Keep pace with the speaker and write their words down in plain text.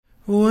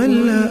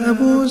ولى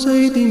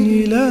أبوزيد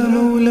إلى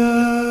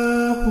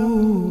مولاه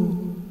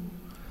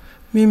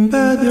من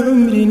بعد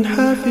عمر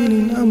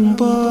حافل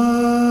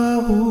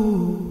أمضاه،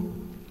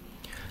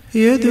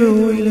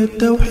 يدعو إلى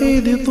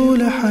التوحيد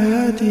طول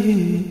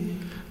حياته،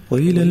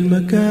 وإلى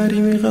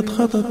المكارم قد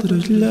خطت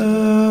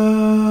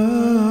رجلاه.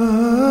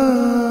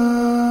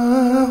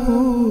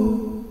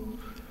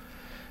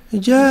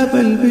 جاب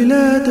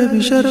البلاد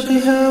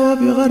بشرقها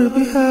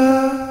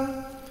وبغربها،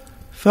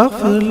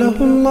 فاغفر له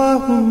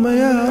اللهم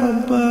يا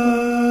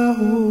رباه.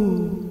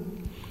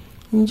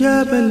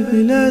 جاب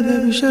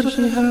البلاد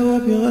بشرقها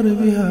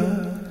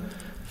وبغربها،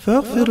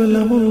 فاغفر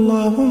له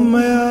اللهم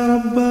يا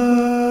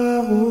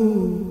رباه.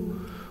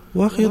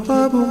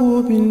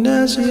 وخطابه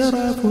بالناس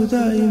يراك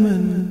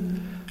دائما،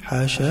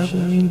 حاشاه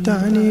من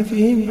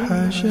تعنيفهم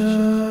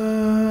حاشاه.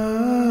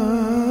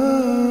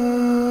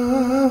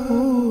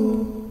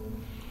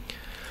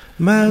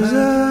 ما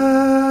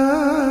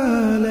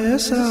زال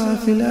يسعى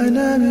في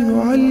الأنام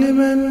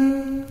معلما،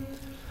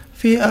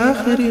 في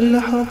آخر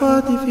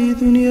اللحظات في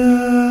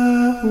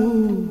دنياه.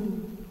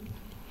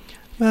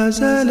 ما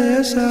زال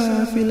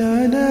يسعى في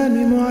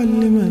الأنام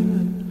معلما،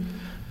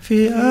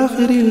 في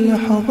آخر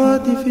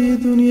اللحظات في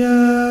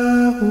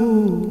دنياه.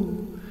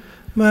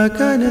 ما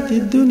كانت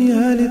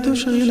الدنيا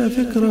لتشغل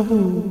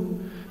فكره،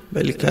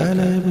 بل كان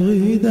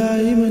يبغي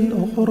دائما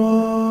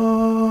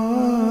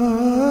أخراه.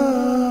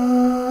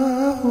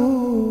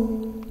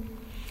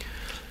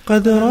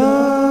 قد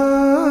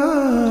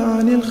راى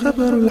عن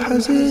الخبر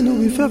الحزين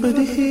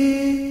بفقده،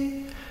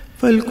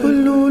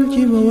 فالكل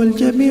ألجم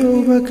والجميع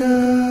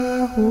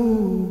بكاه.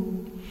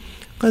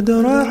 قد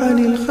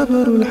راعني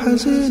الخبر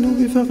الحزين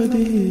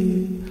بفقده،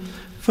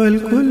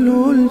 فالكل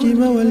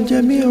ألجم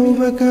والجميع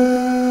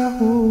بكاه.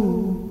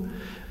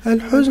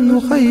 الحزن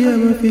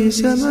خيم في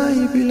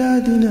سماء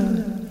بلادنا،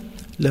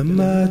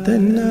 لما أتى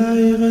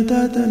الناعي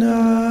غداة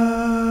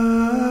نعاه.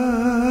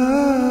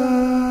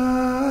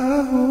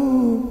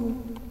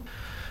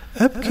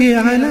 أبكي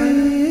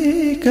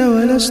عليك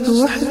ولست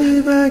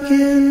وحدي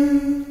باكيا،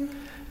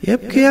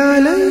 يبكي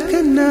عليك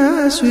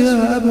الناس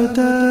يا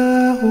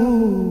أبتاه.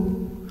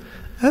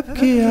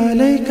 أبكي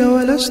عليك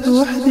ولست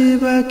وحدي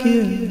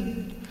باكيا،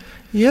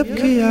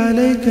 يبكي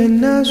عليك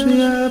الناس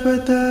يا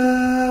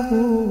أبتاه.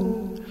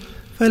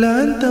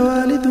 فلأنت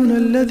والدنا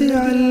الذي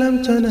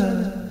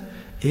علمتنا،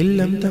 إن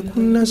لم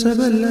تكن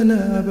نسبا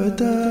لنا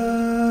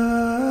أبتاه.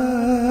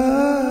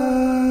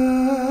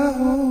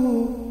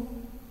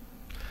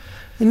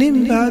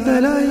 نم بعد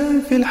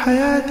لعين في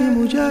الحياة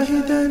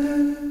مجاهدا،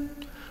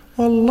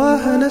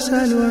 والله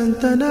نسأل أن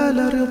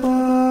تنال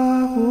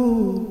رضاه.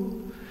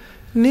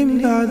 نم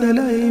بعد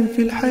لئيم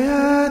في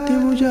الحياة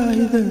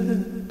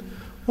مجاهدا،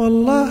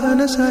 والله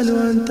نسأل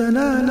أن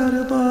تنال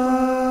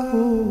رضاه.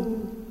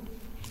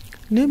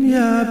 نم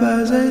يا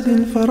أبا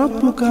زيد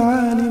فربك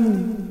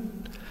عالم،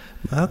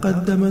 ما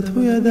قدمته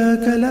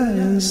يداك لا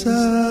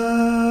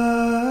ينساه.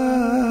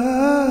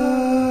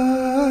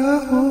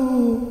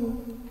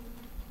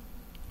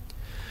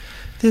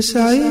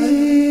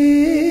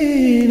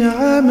 90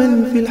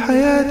 عاما في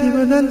الحياة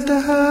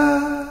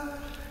بذلتها،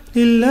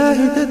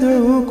 لله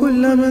تدعو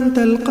كل من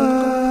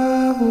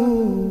تلقاه.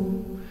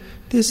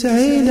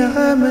 90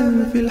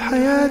 عاما في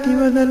الحياة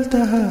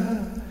بذلتها،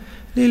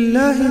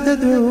 لله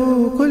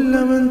تدعو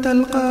كل من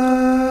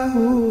تلقاه.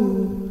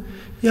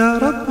 يا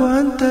رب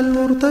أنت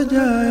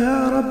المرتجى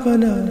يا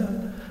ربنا،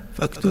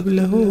 فاكتب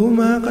له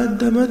ما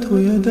قدمته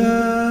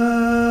يداه.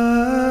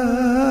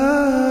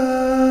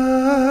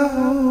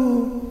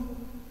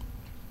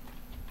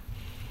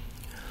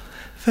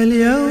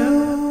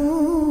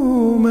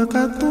 فاليوم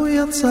قد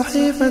طويت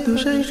صحيفة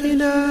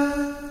شيخنا،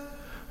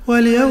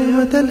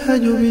 واليوم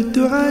تلهج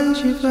بالدعاء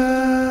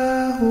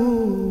شفاه.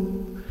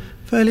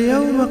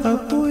 فاليوم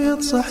قد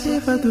طويت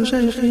صحيفة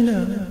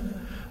شيخنا،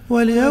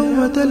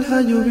 واليوم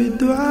تلهج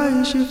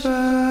بالدعاء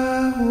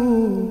شفاه.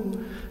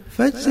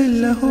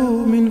 فاجزل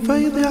له من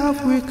فيض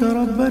عفوك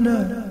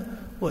ربنا،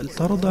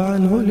 ولترضى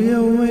عنه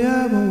اليوم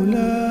يا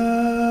مولاه.